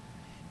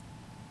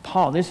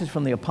 Paul, this is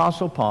from the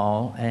Apostle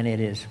Paul, and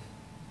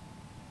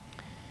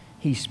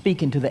he's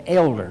speaking to the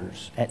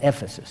elders at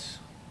Ephesus.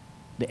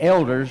 The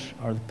elders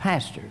are the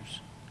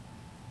pastors.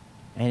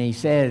 And he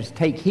says,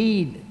 take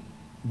heed,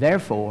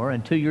 therefore,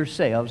 unto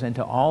yourselves and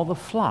to all the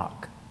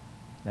flock,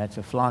 that's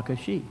a flock of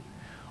sheep,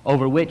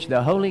 over which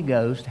the Holy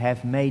Ghost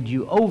hath made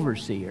you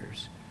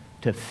overseers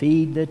to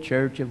feed the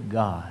church of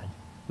God,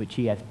 which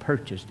he hath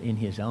purchased in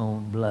his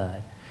own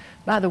blood.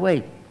 By the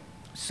way,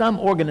 some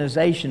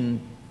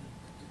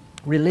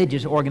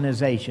religious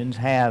organizations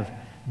have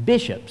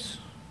bishops,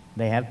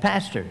 they have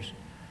pastors,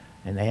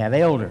 and they have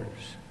elders.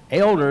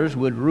 Elders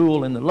would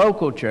rule in the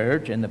local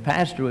church, and the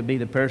pastor would be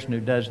the person who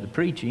does the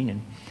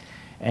preaching,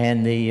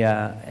 and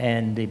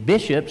the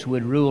bishops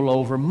would rule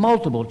over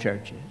multiple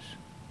churches.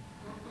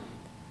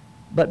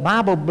 But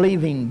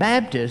Bible-believing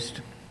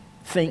Baptists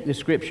think the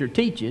Scripture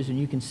teaches, and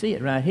you can see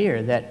it right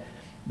here, that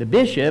the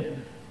bishop,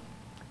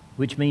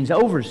 which means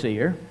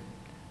overseer,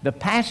 the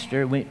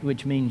pastor,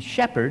 which means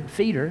shepherd,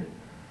 feeder,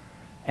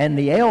 and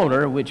the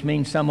elder, which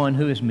means someone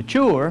who is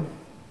mature,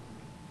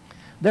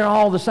 they're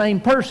all the same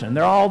person.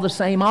 They're all the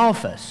same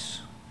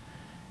office.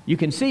 You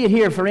can see it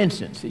here, for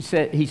instance. He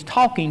said he's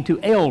talking to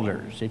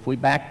elders. If we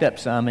backed up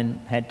some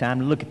and had time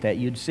to look at that,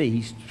 you'd see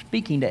he's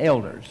speaking to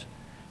elders.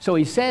 So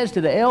he says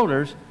to the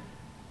elders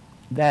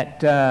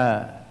that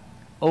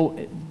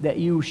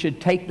you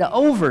should take the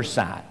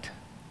oversight.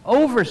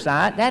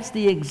 Oversight, that's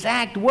the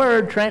exact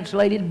word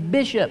translated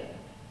bishop.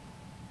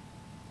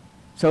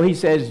 So he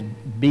says,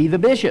 be the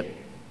bishop.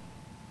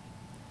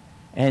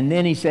 And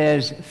then he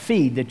says,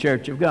 feed the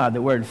church of God.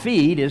 The word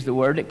feed is the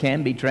word that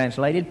can be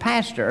translated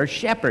pastor or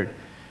shepherd.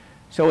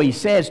 So he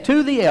says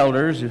to the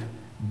elders,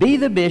 be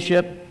the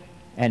bishop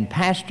and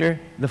pastor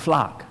the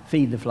flock.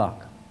 Feed the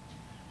flock.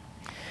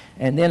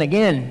 And then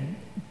again,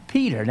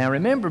 Peter. Now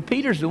remember,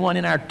 Peter's the one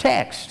in our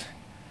text.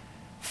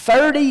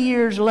 30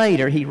 years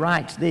later, he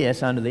writes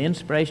this under the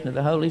inspiration of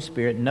the Holy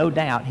Spirit. No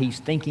doubt he's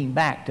thinking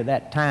back to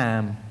that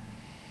time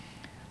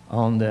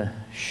on the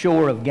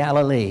shore of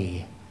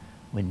Galilee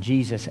when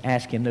Jesus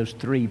asked him those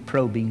 3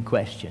 probing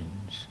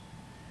questions.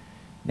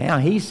 Now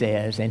he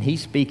says, and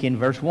he's speaking,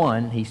 verse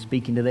 1, he's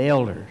speaking to the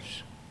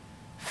elders.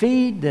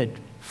 Feed the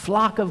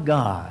flock of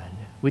God,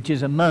 which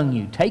is among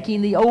you,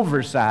 taking the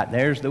oversight,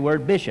 there's the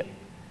word bishop,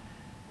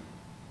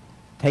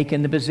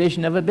 taking the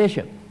position of a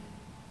bishop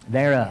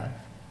thereof,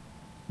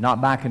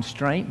 not by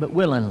constraint, but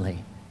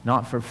willingly,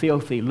 not for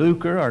filthy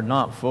lucre or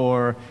not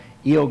for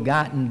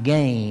ill-gotten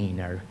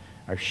gain or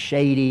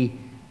shady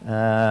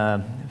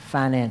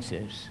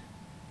finances,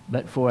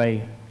 but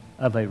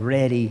of a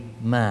ready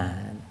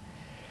mind.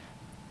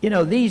 You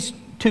know, these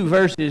 2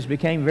 verses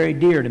became very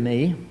dear to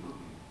me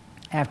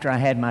after I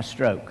had my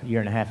stroke a year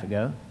and a half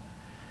ago,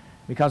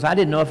 because I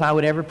didn't know if I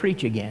would ever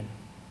preach again.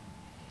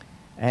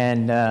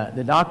 And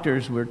the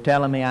doctors were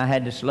telling me I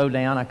had to slow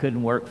down. I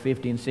couldn't work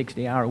 50 and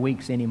 60-hour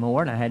weeks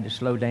anymore, and I had to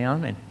slow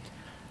down. And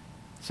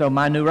so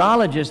my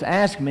neurologist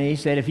asked me, he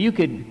said, if you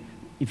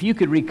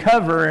could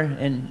recover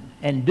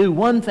and do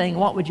one thing,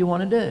 what would you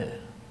want to do?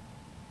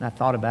 And I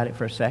thought about it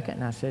for a second,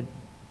 and I said,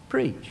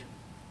 preach.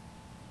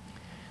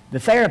 The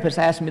therapist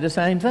asked me the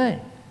same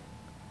thing,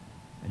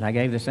 and I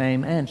gave the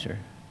same answer,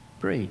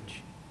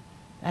 preach.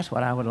 That's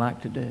what I would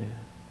like to do.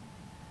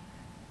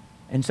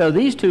 And so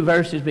these 2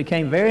 verses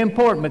became very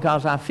important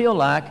because I feel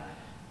like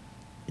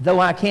though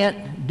I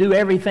can't do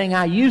everything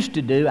I used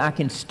to do, I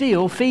can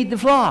still feed the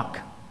flock.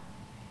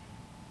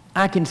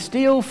 I can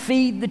still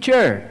feed the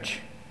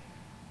church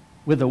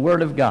with the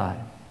Word of God.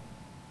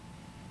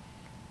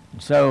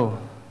 And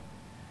so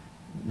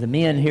the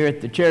men here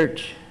at the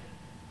church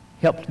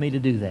helped me to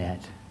do that.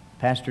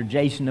 Pastor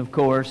Jason, of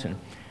course, and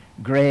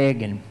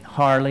Greg and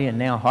Harley, and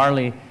now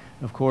Harley,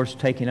 of course,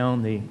 taking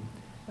on the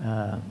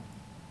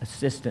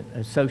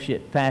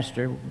associate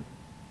pastor.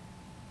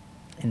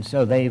 And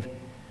so they've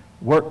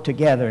worked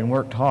together and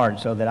worked hard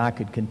so that I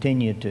could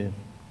continue to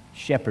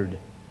shepherd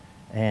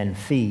and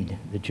feed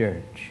the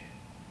church.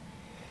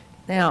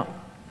 Now,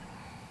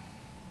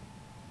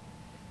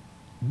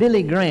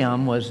 Billy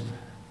Graham was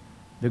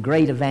the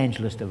great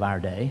evangelist of our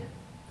day.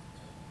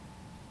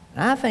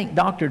 I think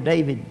Dr.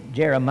 David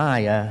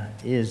Jeremiah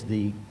is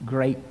the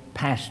great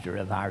pastor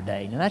of our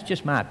day. Now, that's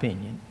just my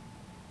opinion.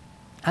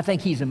 I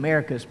think he's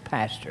America's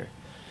pastor.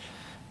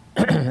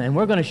 And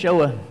we're going to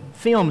show a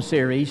film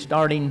series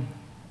starting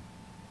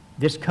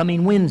this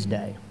coming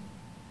Wednesday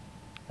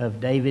of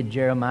David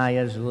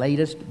Jeremiah's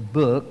latest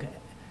book.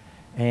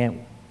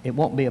 And it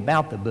won't be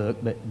about the book,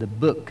 but the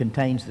book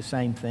contains the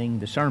same thing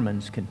the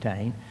sermons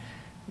contain.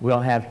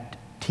 We'll have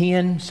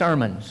 10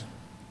 sermons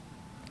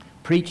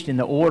preached in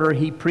the order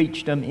he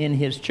preached them in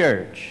his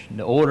church,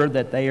 the order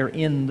that they are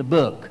in the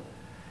book.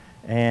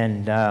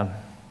 And I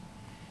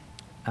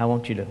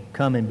want you to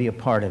come and be a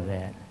part of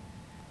that,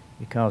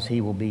 because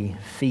he will be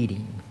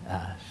feeding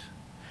us.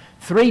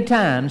 3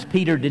 times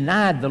Peter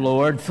denied the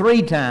Lord.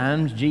 3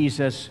 times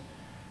Jesus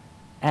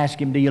asked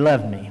him, "Do you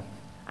love me?"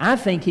 I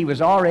think he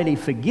was already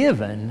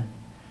forgiven.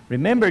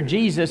 Remember,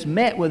 Jesus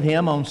met with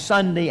him on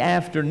Sunday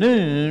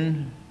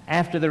afternoon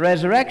after the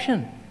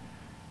resurrection.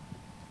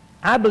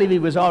 I believe he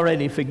was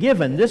already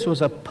forgiven. This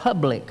was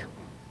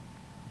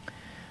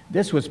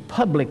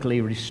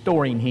publicly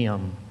restoring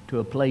him to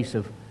a place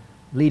of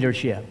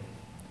leadership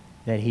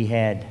that he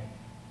had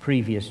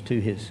previous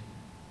to his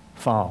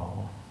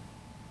fall.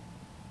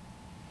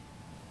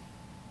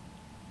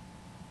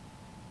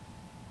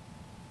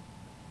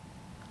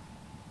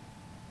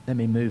 Let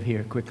me move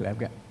here quickly. I've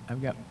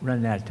got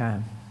running out of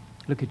time.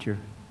 Look at your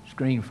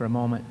screen for a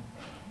moment.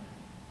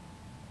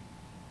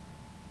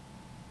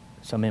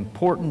 Some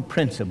important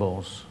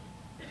principles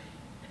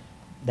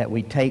that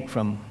we take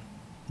from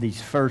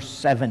these first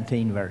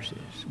 17 verses.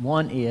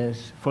 One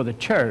is, for the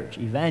church,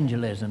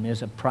 evangelism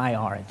is a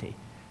priority.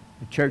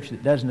 A church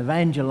that doesn't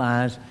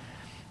evangelize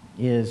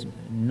is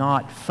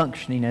not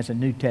functioning as a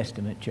New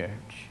Testament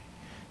church.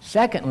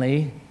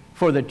 Secondly,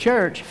 for the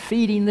church,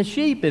 feeding the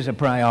sheep is a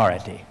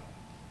priority.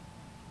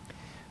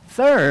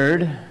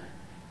 Third,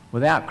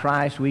 without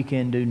Christ, we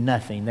can do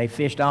nothing. They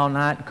fished all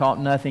night and caught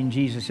nothing.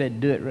 Jesus said,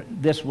 do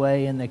it this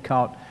way, and they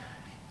caught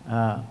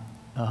a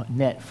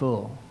net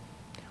full.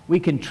 We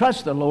can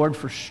trust the Lord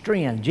for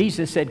strength.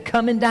 Jesus said,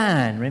 come and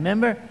dine,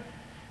 remember?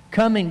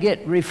 Come and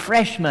get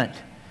refreshment.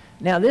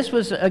 Now, this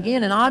was,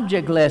 again, an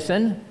object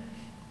lesson.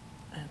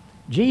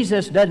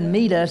 Jesus doesn't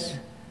meet us,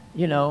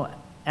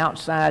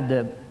 outside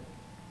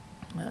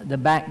the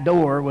back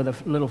door with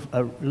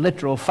a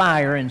literal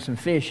fire and some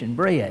fish and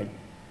bread.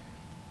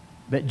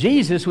 But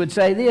Jesus would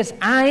say this,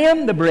 I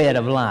am the bread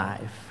of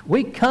life.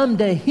 We come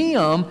to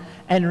Him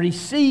and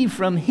receive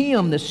from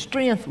Him the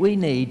strength we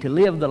need to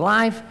live the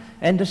life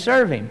and to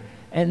serve Him.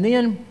 And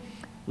then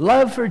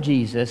love for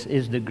Jesus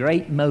is the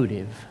great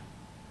motive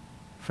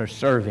for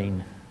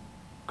serving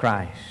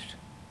Christ.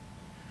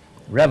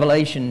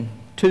 Revelation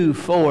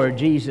 2:4,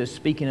 Jesus,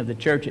 speaking of the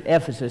church at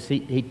Ephesus,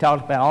 he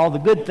talked about all the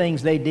good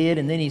things they did,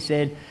 and then he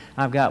said,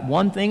 I've got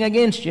one thing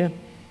against you.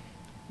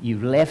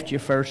 You've left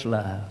your first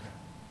love.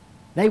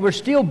 They were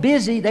still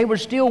busy. They were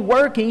still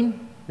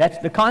working. That's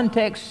the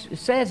context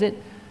says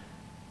it.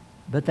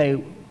 But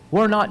they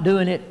were not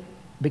doing it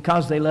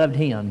because they loved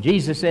Him.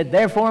 Jesus said,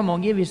 therefore, I'm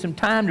going to give you some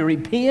time to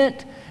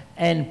repent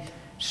and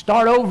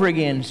start over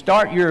again.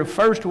 Start your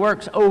first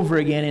works over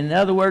again. In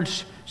other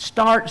words,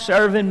 start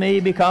serving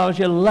me because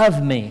you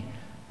love me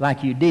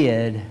like you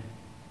did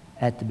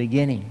at the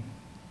beginning.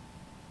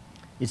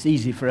 It's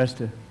easy for us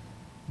to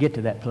get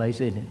to that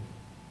place, isn't it?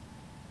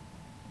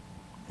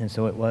 And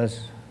so it was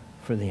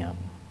for them.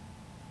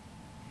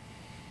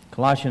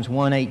 Colossians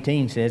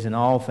 1:18 says, in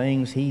all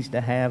things He's to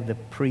have the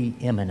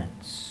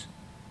preeminence.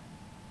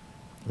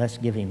 Let's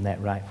give Him that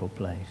rightful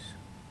place.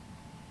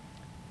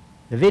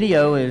 The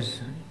video is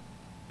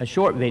a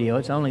short video.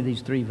 It's only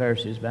these 3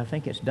 verses, but I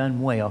think it's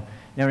done well.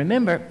 Now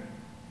remember,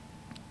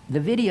 the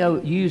video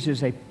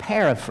uses a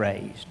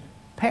paraphrase.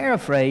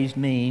 Paraphrased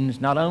means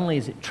not only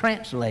is it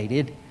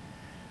translated,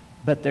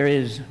 but there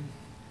is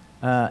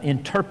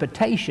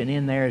interpretation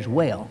in there as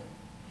well.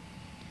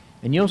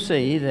 And you'll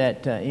see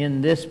that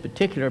in this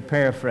particular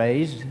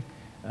paraphrase,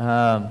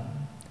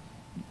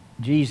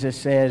 Jesus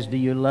says, do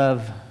you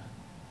love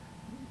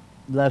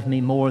me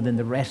more than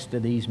the rest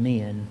of these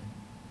men?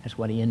 That's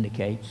what He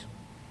indicates.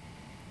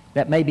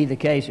 That may be the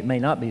case. It may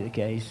not be the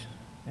case,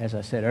 as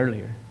I said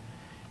earlier.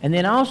 And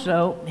then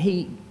also,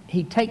 he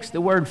takes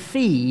the word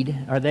feed,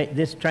 or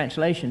this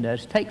translation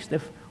does, takes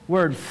the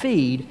word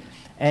feed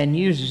and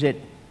uses it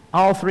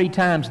all 3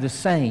 times the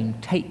same.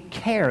 Take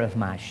care of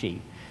my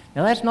sheep.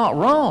 Now, that's not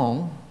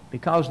wrong,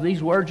 because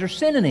these words are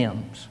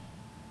synonyms,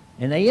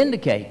 and they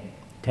indicate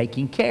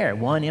taking care.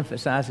 One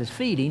emphasizes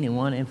feeding, and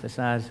one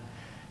emphasizes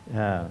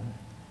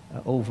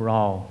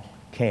overall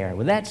care.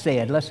 With that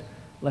said,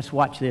 let's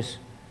watch this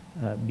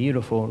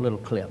beautiful little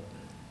clip.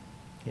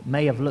 It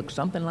may have looked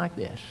something like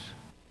this.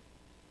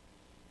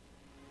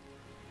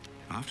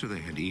 After they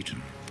had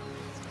eaten,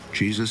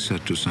 Jesus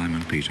said to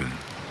Simon Peter,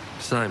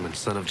 Simon,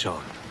 son of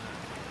John.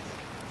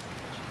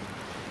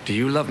 Do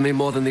you love me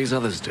more than these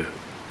others do?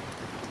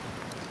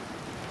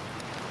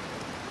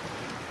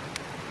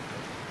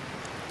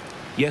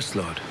 Yes,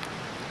 Lord.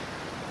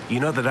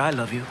 You know that I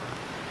love you.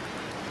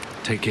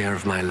 Take care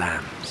of my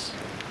lambs.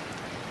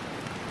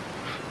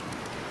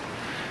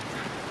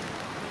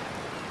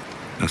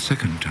 A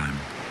second time,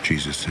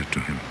 Jesus said to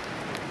him,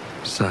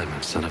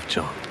 Simon, son of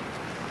John.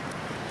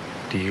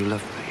 Do you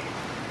love me?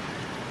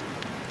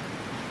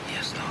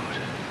 Yes, Lord.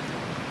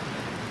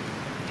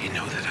 You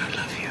know that I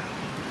love you.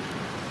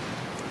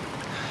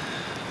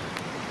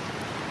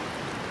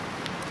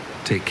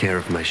 Take care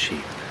of my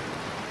sheep.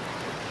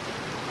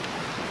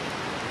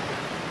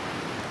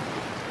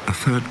 A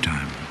third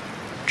time,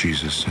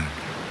 Jesus said,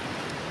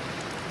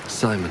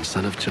 Simon,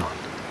 son of John.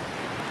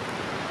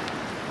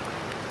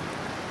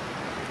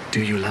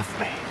 Do you love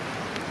me?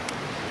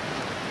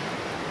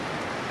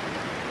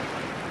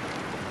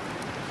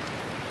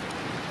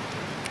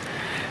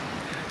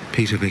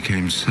 Peter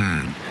became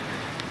sad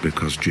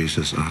because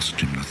Jesus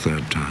asked him the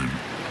third time,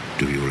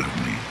 "Do you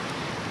love me?"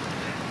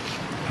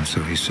 And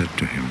so he said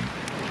to him,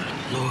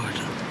 Lord,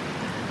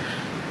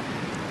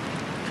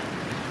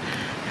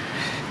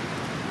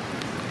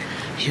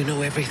 you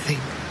know everything.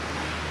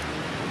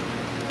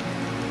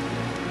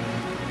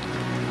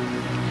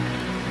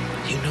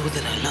 You know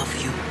that I love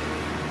you.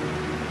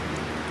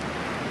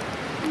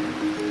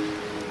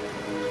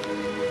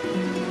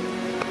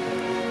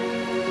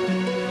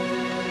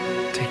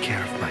 Take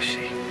care of my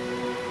sheep.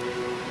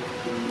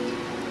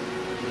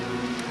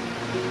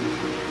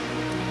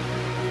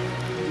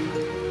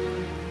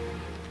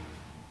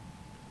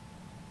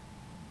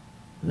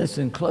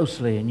 Listen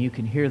closely and you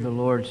can hear the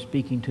Lord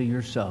speaking to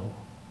your soul.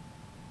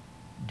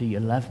 Do you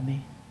love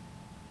me?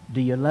 Do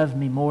you love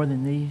me more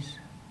than these?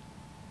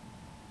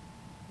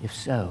 If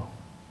so,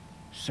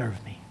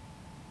 serve me.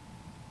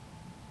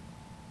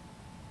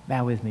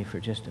 Bow with me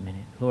for just a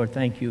minute. Lord,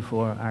 thank you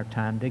for our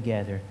time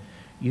together.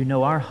 You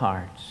know our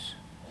hearts.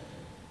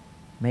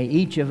 May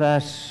each of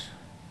us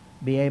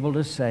be able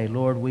to say,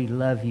 Lord, we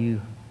love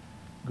you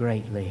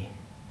greatly.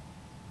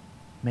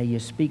 May you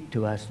speak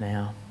to us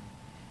now.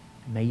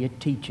 May you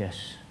teach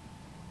us.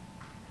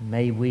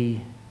 May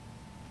we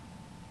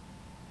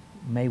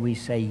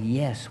say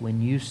yes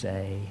when you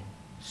say,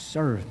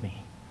 serve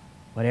me.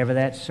 Whatever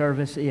that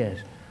service is,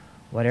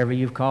 whatever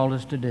you've called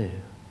us to do,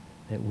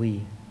 that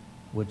we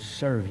would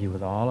serve you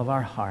with all of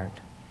our heart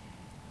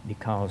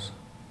because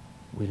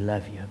we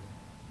love you.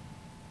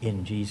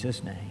 In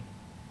Jesus' name,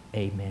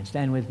 amen.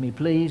 Stand with me,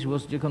 please. We're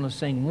just going to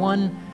sing one